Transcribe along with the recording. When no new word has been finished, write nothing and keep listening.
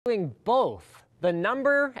developing both the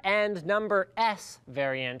number and number S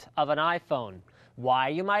variant of an iPhone. Why,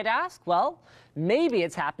 you might ask? Well, maybe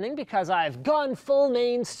it's happening because I've gone full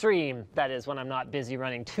mainstream. That is, when I'm not busy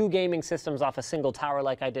running 2 gaming systems off a single tower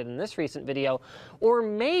like I did in this recent video. Or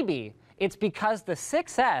maybe it's because the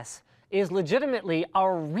 6S is legitimately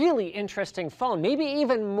a really interesting phone, maybe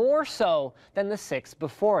even more so than the 6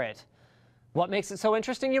 before it. What makes it so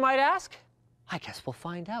interesting, you might ask? I guess we'll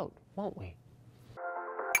find out, won't we?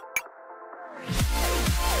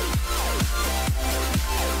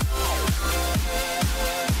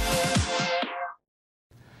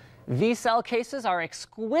 V-cell cases are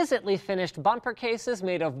exquisitely finished bumper cases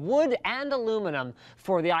made of wood and aluminum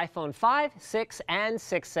for the iPhone 5, 6, and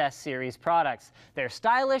 6S series products. They're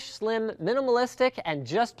stylish, slim, minimalistic, and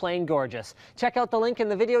just plain gorgeous. Check out the link in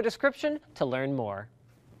the video description to learn more.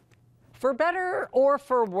 For better or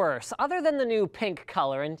for worse, other than the new pink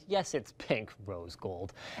color, and yes, it's pink rose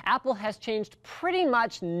gold, Apple has changed pretty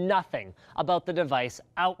much nothing about the device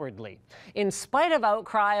outwardly. In spite of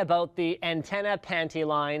outcry about the antenna panty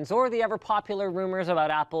lines or the ever-popular rumors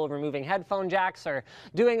about Apple removing headphone jacks or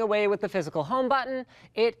doing away with the physical home button,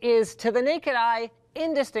 it is, to the naked eye,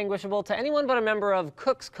 indistinguishable to anyone but a member of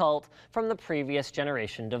Cook's cult from the previous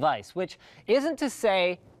generation device, which isn't to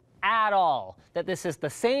say at all that this is the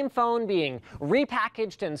same phone being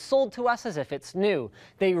repackaged and sold to us as if it's new.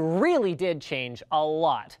 They really did change a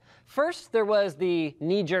lot. First, there was the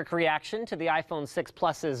knee-jerk reaction to the iPhone 6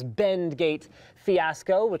 Plus's bend gate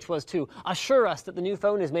fiasco, which was to assure us that the new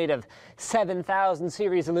phone is made of 7000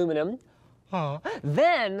 series aluminum.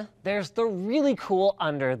 Then there's the really cool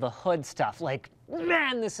under the hood stuff, like,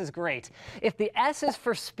 man, this is great. If the S is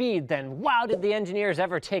for speed, then wow, did the engineers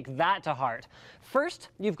ever take that to heart. First,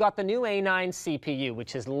 you've got the new A9 CPU,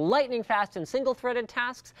 which is lightning fast in single-threaded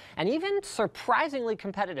tasks, and even surprisingly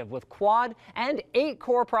competitive with quad and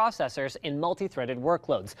 8-core processors in multi-threaded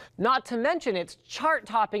workloads. Not to mention its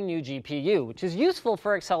chart-topping new GPU, which is useful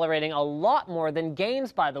for accelerating a lot more than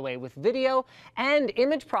games, by the way, with video and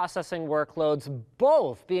image processing workloads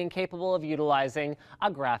both being capable of utilizing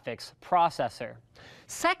a graphics processor.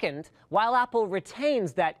 Second, while Apple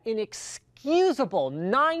retains that inexcusable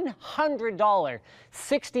 $900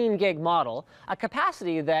 16-gig model, a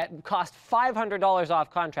capacity that cost $500 off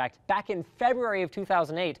contract back in February of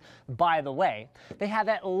 2008, by the way, they have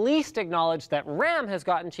at least acknowledged that RAM has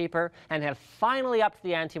gotten cheaper and have finally upped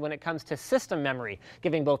the ante when it comes to system memory,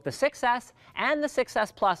 giving both the 6S and the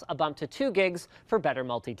 6S Plus a bump to 2 gigs for better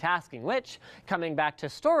multitasking, which, coming back to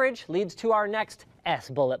storage, leads to our next S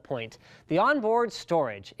bullet point, the onboard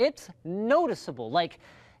storage. It's noticeable, like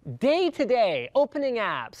day-to-day, opening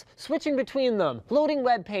apps, switching between them, loading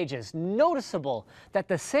web pages, noticeable that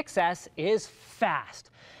the 6S is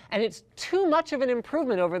fast. And it's too much of an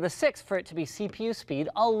improvement over the 6 for it to be CPU speed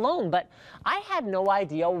alone, but I had no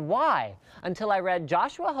idea why until I read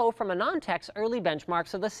Joshua Ho from AnonTech's early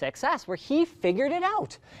benchmarks of the 6S, where he figured it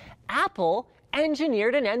out. Apple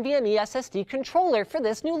engineered an NVMe SSD controller for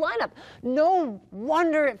this new lineup. No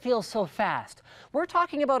wonder it feels so fast. We're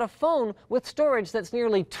talking about a phone with storage that's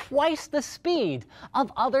nearly twice the speed of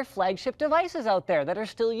other flagship devices out there that are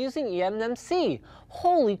still using eMMC.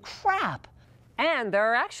 Holy crap! And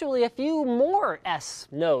there are actually a few more S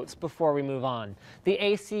notes before we move on. The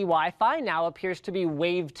AC Wi-Fi now appears to be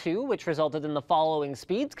Wave 2, which resulted in the following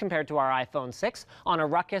speeds compared to our iPhone 6 on a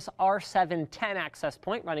Ruckus R710 access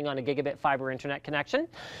point running on a gigabit fiber internet connection.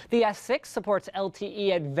 The S6 supports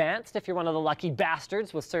LTE Advanced if you're one of the lucky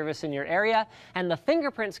bastards with service in your area. And the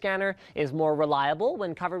fingerprint scanner is more reliable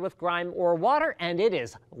when covered with grime or water, and it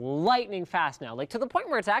is lightning fast now, like to the point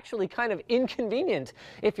where it's actually kind of inconvenient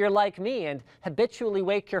if you're like me and habitually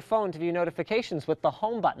wake your phone to view notifications with the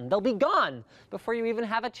home button. They'll be gone before you even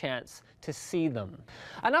have a chance to see them.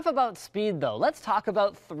 Enough about speed though, let's talk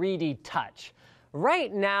about 3D touch.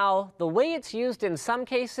 Right now, the way it's used in some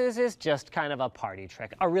cases is just kind of a party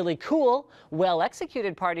trick. A really cool,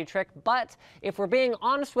 well-executed party trick, but if we're being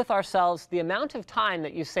honest with ourselves, the amount of time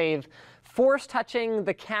that you save force touching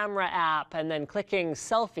the camera app and then clicking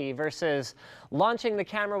selfie versus launching the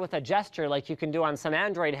camera with a gesture like you can do on some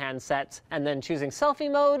Android handsets and then choosing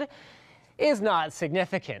selfie mode is not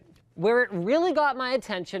significant. Where it really got my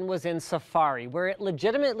attention was in Safari, where it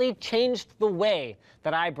legitimately changed the way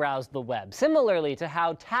that I browsed the web, similarly to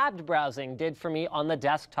how tabbed browsing did for me on the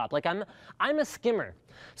desktop. Like I'm a skimmer.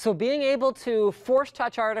 So being able to force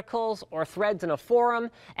touch articles or threads in a forum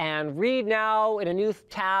and read now in a new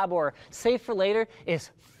tab or save for later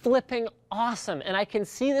is flipping awesome. And I can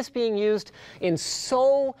see this being used in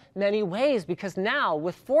so many ways, because now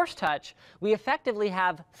with Force Touch, we effectively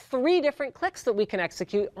have 3 different clicks that we can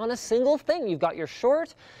execute on a single thing. You've got your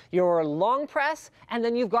short, your long press, and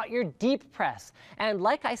then you've got your deep press. And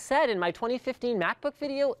like I said in my 2015 MacBook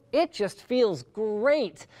video, it just feels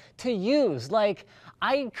great to use. Like,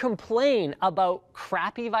 I complain about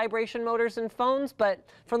crappy vibration motors in phones, but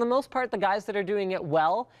for the most part, the guys that are doing it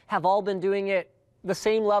well have all been doing it the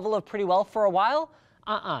same level of pretty well for a while.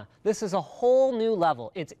 This is a whole new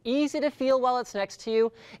level. It's easy to feel while it's next to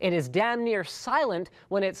you. It is damn near silent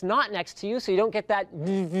when it's not next to you, so you don't get that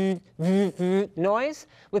noise,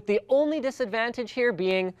 with the only disadvantage here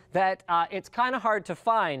being that it's kind of hard to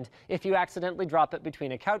find if you accidentally drop it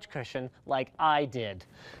between a couch cushion like I did.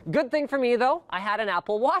 Good thing for me, though, I had an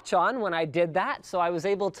Apple Watch on when I did that, so I was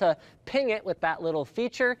able to ping it with that little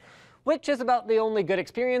feature, which is about the only good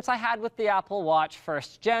experience I had with the Apple Watch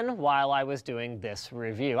 1st Gen while I was doing this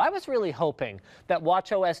review. I was really hoping that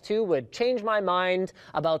watchOS 2 would change my mind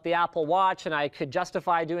about the Apple Watch and I could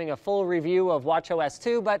justify doing a full review of watchOS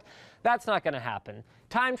 2, but that's not going to happen.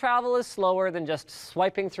 Time travel is slower than just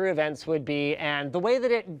swiping through events would be, and the way that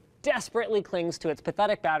it desperately clings to its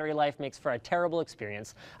pathetic battery life makes for a terrible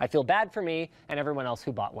experience. I feel bad for me and everyone else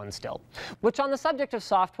who bought one still. Which, on the subject of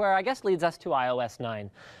software, I guess leads us to iOS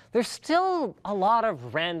 9. There's still a lot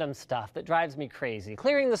of random stuff that drives me crazy.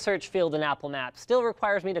 Clearing the search field in Apple Maps still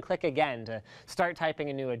requires me to click again to start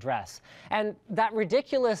typing a new address. And that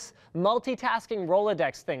ridiculous multitasking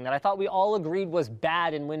Rolodex thing that I thought we all agreed was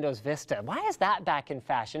bad in Windows Vista. Why is that back in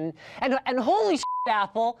fashion? And holy shit,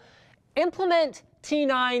 Apple, implement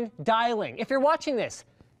T9 dialing. If you're watching this,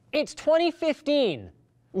 it's 2015.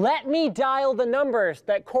 Let me dial the numbers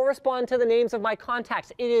that correspond to the names of my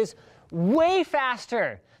contacts. It is way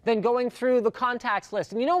faster than going through the contacts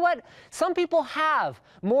list. And you know what? Some people have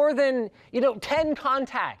more than, 10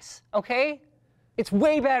 contacts, okay? It's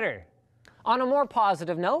way better. On a more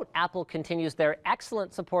positive note, Apple continues their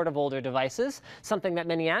excellent support of older devices, something that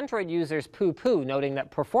many Android users poo-poo, noting that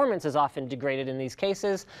performance is often degraded in these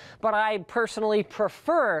cases. But I personally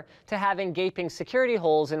prefer to having gaping security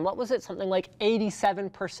holes in, what was it, something like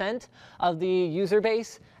 87% of the user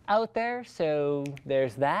base out there. So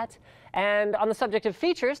there's that. And on the subject of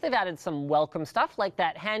features, they've added some welcome stuff, like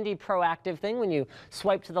that handy proactive thing when you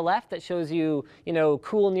swipe to the left that shows you,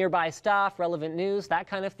 cool nearby stuff, relevant news, that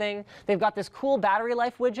kind of thing. They've got this cool battery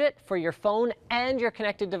life widget for your phone and your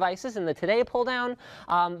connected devices in the Today pull-down.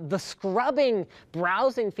 The scrubbing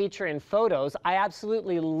browsing feature in Photos I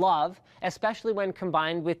absolutely love, especially when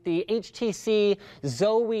combined with the HTC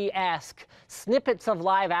Zoe-esque snippets of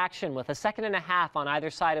live action with a 1.5 seconds on either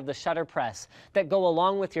side of the shutter press that go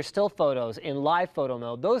along with your still photos in live photo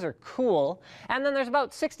mode. Those are cool. And then there's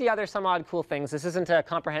about 60 other some odd cool things. This isn't a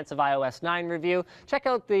comprehensive iOS 9 review. Check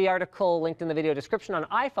out the article linked in the video description on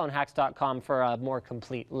iPhoneHacks.com for a more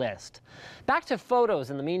complete list. Back to photos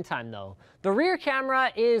in the meantime, though. The rear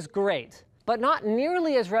camera is great, but not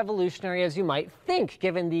nearly as revolutionary as you might think,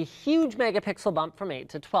 given the huge megapixel bump from 8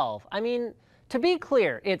 to 12. I mean, to be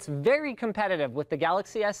clear, it's very competitive with the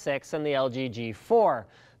Galaxy S6 and the LG G4,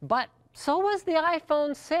 but so was the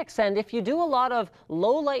iPhone 6, and if you do a lot of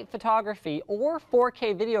low-light photography or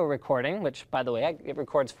 4K video recording, which, by the way, it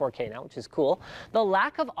records 4K now, which is cool, the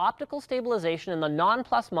lack of optical stabilization in the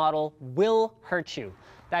non-Plus model will hurt you.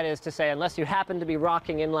 That is to say, unless you happen to be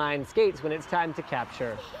rocking inline skates when it's time to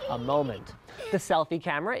capture a moment. The selfie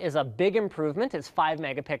camera is a big improvement. It's 5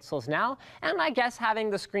 megapixels now, and I guess having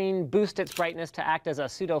the screen boost its brightness to act as a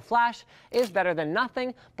pseudo flash is better than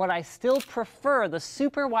nothing, but I still prefer the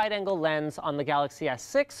super wide-angle lens on the Galaxy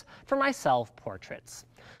S6 for my self-portraits.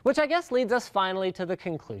 Which I guess leads us finally to the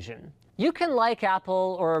conclusion. You can like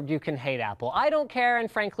Apple or you can hate Apple. I don't care, and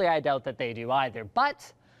frankly I doubt that they do either,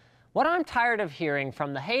 but what I'm tired of hearing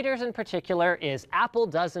from the haters in particular is Apple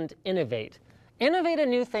doesn't innovate. Innovate a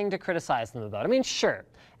new thing to criticize them about. I mean, sure,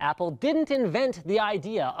 Apple didn't invent the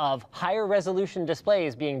idea of higher resolution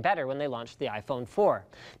displays being better when they launched the iPhone 4.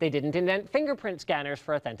 They didn't invent fingerprint scanners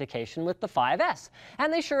for authentication with the 5S.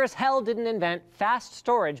 And they sure as hell didn't invent fast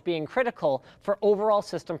storage being critical for overall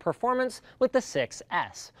system performance with the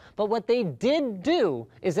 6S. But what they did do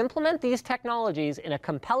is implement these technologies in a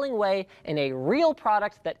compelling way in a real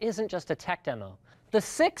product that isn't just a tech demo. The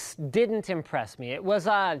 6 didn't impress me. It was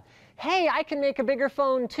a hey, I can make a bigger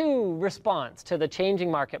phone too response to the changing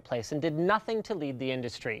marketplace and did nothing to lead the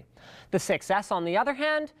industry. The 6S, on the other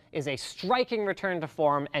hand, is a striking return to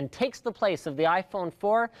form and takes the place of the iPhone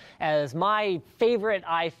 4 as my favorite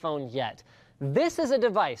iPhone yet. This is a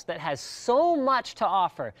device that has so much to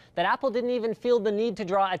offer that Apple didn't even feel the need to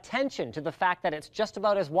draw attention to the fact that it's just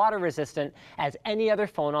about as water resistant as any other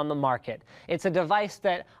phone on the market. It's a device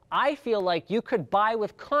that I feel like you could buy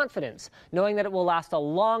with confidence, knowing that it will last a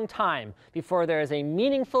long time before there is a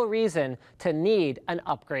meaningful reason to need an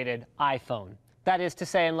upgraded iPhone. That is to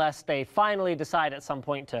say, unless they finally decide at some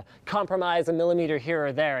point to compromise a millimeter here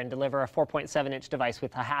or there and deliver a 4.7-inch device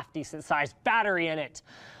with a half-decent sized battery in it.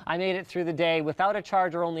 I made it through the day without a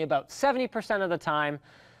charger only about 70% of the time,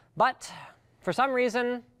 but for some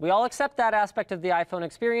reason, we all accept that aspect of the iPhone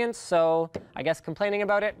experience, so I guess complaining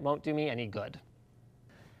about it won't do me any good.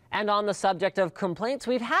 And on the subject of complaints,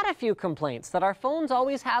 we've had a few complaints that our phones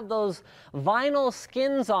always have those vinyl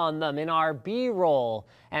skins on them in our B-roll.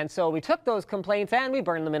 And so we took those complaints and we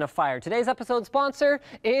burned them in a fire. Today's episode sponsor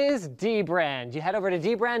is dbrand. You head over to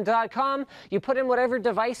dbrand.com, you put in whatever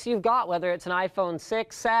device you've got, whether it's an iPhone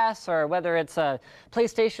 6S or whether it's a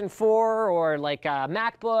PlayStation 4 or like a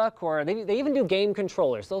MacBook, or they even do game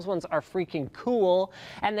controllers. Those ones are freaking cool.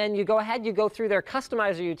 And then you go ahead, you go through their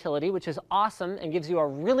customizer utility, which is awesome and gives you a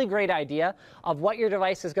really great idea of what your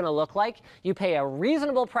device is going to look like. You pay a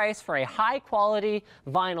reasonable price for a high quality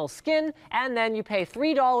vinyl skin, and then you pay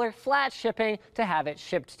 $3 flat shipping to have it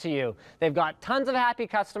shipped to you. They've got tons of happy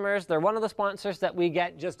customers. They're one of the sponsors that we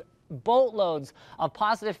get just boatloads of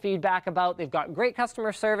positive feedback about. They've got great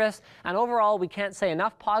customer service, and overall we can't say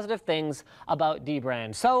enough positive things about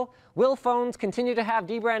dbrand. So will phones continue to have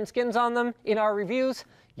dbrand skins on them in our reviews?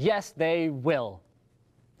 Yes, they will.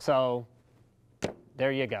 So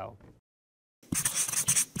there you go.